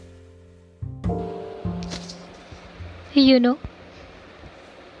You know,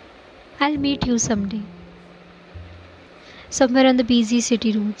 I'll meet you someday, somewhere on the busy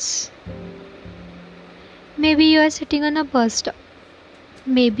city roads. Maybe you are sitting on a bus stop.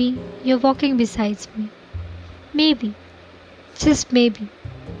 Maybe you're walking beside me. Maybe, just maybe,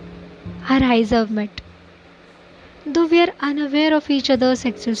 our eyes have met. Though we are unaware of each other's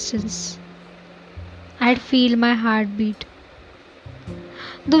existence, I'd feel my heart beat.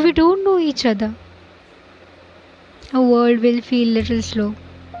 Though we don't know each other, our world will feel little slow.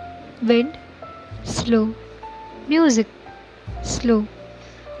 Wind, slow. Music, slow.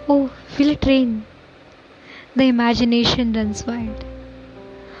 Oh, feel it rain. The imagination runs wild.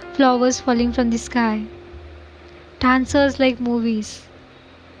 Flowers falling from the sky. Dancers like movies.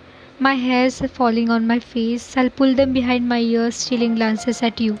 My hair's falling on my face. I'll pull them behind my ears, stealing glances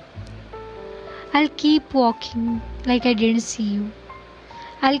at you. I'll keep walking like I didn't see you.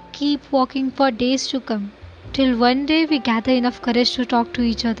 I'll keep walking for days to come. Till one day we gather enough courage to talk to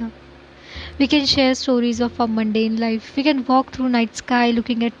each other. We can share stories of our mundane life. We can walk through night sky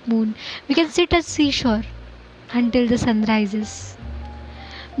looking at moon. We can sit at seashore until the sun rises.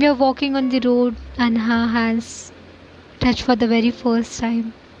 We are walking on the road and our hands touch for the very first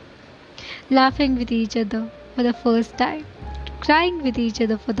time. Laughing with each other for the first time. Crying with each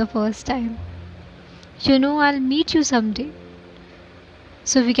other for the first time. You know, I'll meet you someday.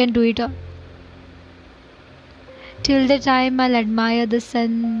 So we can do it all. Till the time I'll admire the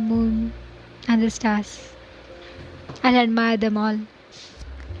sun, moon, and the stars. I'll admire them all.